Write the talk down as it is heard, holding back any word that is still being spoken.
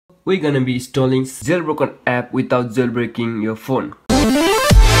we're gonna be installing jailbroken app without jailbreaking your phone.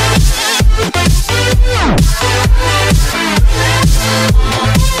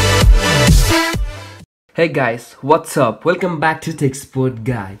 Hey guys, what's up? Welcome back to Tech Expert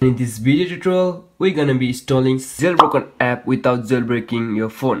Guide. In this video tutorial, we're gonna be installing jailbroken app without jailbreaking your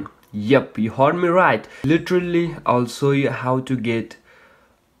phone. Yep, you heard me right. Literally, I'll show you how to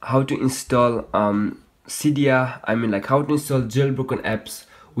install Cydia. How to install jailbroken apps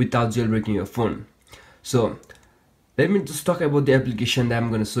without jailbreaking your phone. So let me just talk about the application that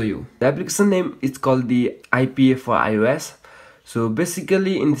I'm gonna show you. The application name is called the iPA4iOS. So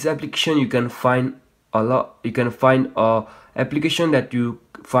basically, in this application, you can find a application that you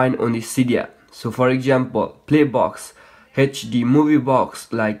find on the Cydia. So for example, Playbox, HD, Movie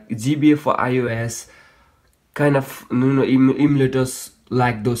Box, like GBA for iOS, kind of emulators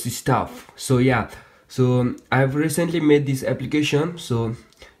like those stuff. So yeah, so I've recently made this application, so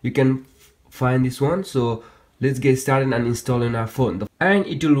you can find this one. So let's get started and install on our phone, and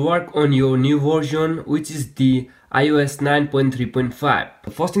it will work on your new version, which is the iOS 9.3.5.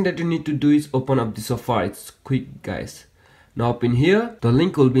 The first thing that you need to do is open up the Safari. It's quick, guys. Now up in here, the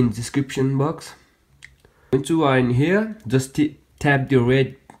link will be in the description box. Once you are in here, just tap the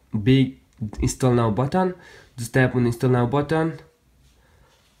red big install now button. Just tap on the install now button,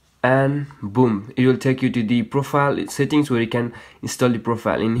 and boom, it will take you to the profile settings where you can install the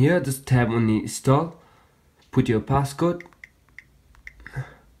profile. In here, just tap on the install, put your passcode,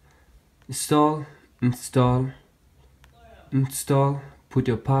 install, put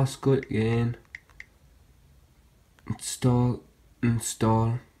your passcode again, install,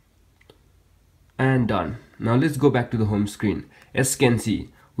 and done. Now let's go back to the home screen. As you can see,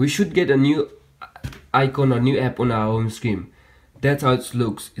 we should get a new icon or new app on our home screen. That's how it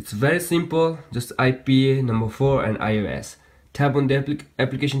looks. It's very simple, just IPA number 4 and iOS. Tap on the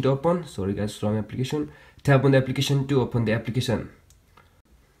application to open. Sorry guys, wrong application. Tap on the application to open the application.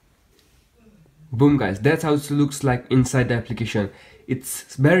 Boom guys, that's how it looks like inside the application.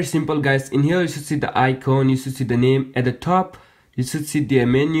 It's very simple guys. In here you should see the icon, you should see the name. At the top you should see the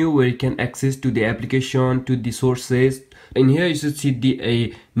menu where you can access to the application, to the sources. In here you should see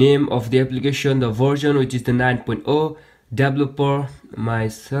the name of the application, the version, which is the 9.0, developer,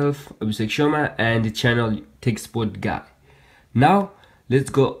 myself, Abhishek Sharma, and the channel Tech Expert Guy. Now let's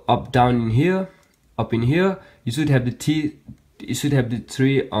go up down in here. Up in here you should have the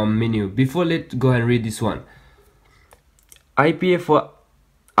three menu. Before, let's go and read this one.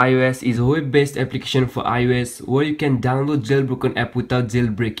 iPA4iOS is a web-based application for iOS where you can download jailbroken app without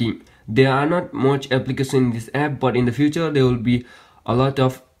jailbreaking. There are not much application in this app, but in the future there will be a lot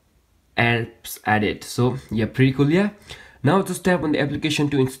of apps added. So yeah, pretty cool. Yeah, now just tap on the application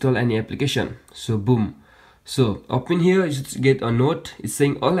to install any application. So boom, so up in here you should get a note. It's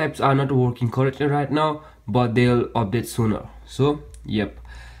saying all apps are not working correctly right now, but they'll update sooner. So yep,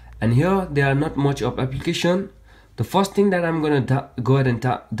 and here there are not much of application. The first thing that I'm gonna go ahead and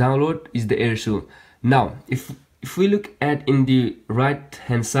download is the AirShoe. Now if we look at in the right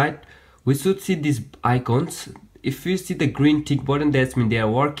hand side, we should see these icons. If you see the green tick button, that means they are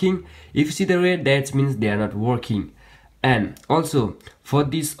working. If you see the red, that means they are not working. And also for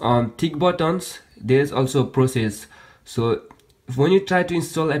these tick buttons, there's also a process. So when you try to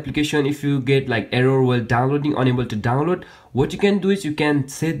install application, if you get like error while downloading, unable to download, what you can do is you can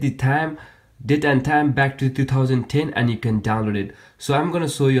set the time, date and time back to 2010, and you can download it. So I'm gonna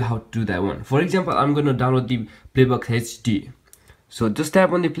show you how to do that one. For example, I'm gonna download the Playbox HD. So just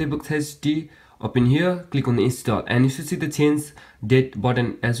tap on the Playbox HD. Up in here, click on the install, and you should see the change date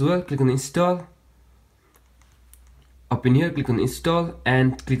button as well. Click on the install. Up in here, click on install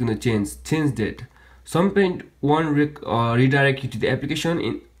and click on the change date. Some point one redirect you to the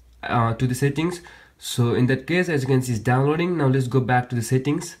application to the settings. So in that case, as you can see, it's downloading. Now let's go back to the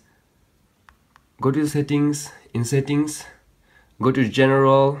settings. Go to the settings. In settings, go to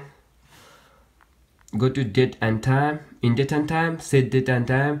general. Go to date and time. In date and time, set date and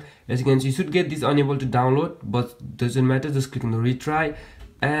time. As you can see, you should get this unable to download, but doesn't matter. Just click on the retry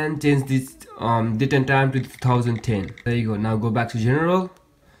and change this date and time to 2010. There you go. Now go back to general,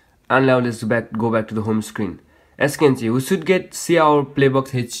 and now let's go back to the home screen. As you can see, we should see our Playbox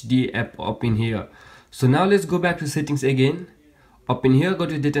HD app up in here. So now let's go back to settings again. Up in here, go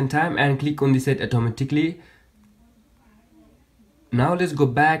to date and time and click on the set automatically. Now let's go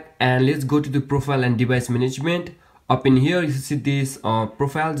back and let's go to the profile and device management. Up in here you see this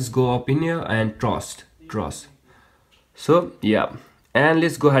profile. Just go up in here and trust. So yeah, and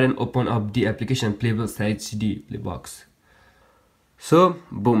let's go ahead and open up the application Playbox HD Playbox. So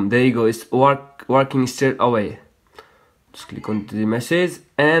boom, there you go, it's working straight away. Just click on the message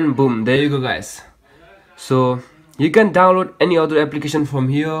and boom, there you go guys. So you can download any other application from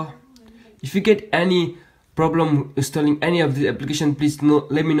here. If you get any problem installing any of the application, please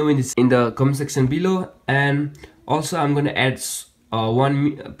let me know in the comment section below. And also I'm gonna add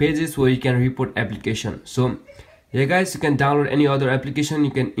one pages where you can report application. So yeah guys, you can download any other application,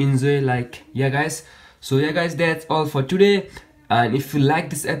 you can enjoy, like, yeah guys. So yeah guys, that's all for today. And if you like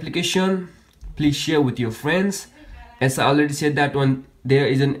this application, please share with your friends. As I already said that one, there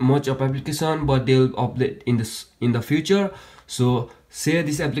isn't much of application, but they'll update in the future. So share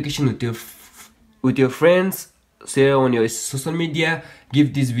this application with your friends, share on your social media,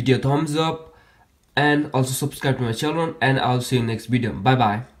 give this video a thumbs up, and also subscribe to my channel. And I'll see you in the next video. Bye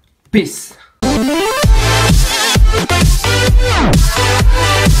bye, peace.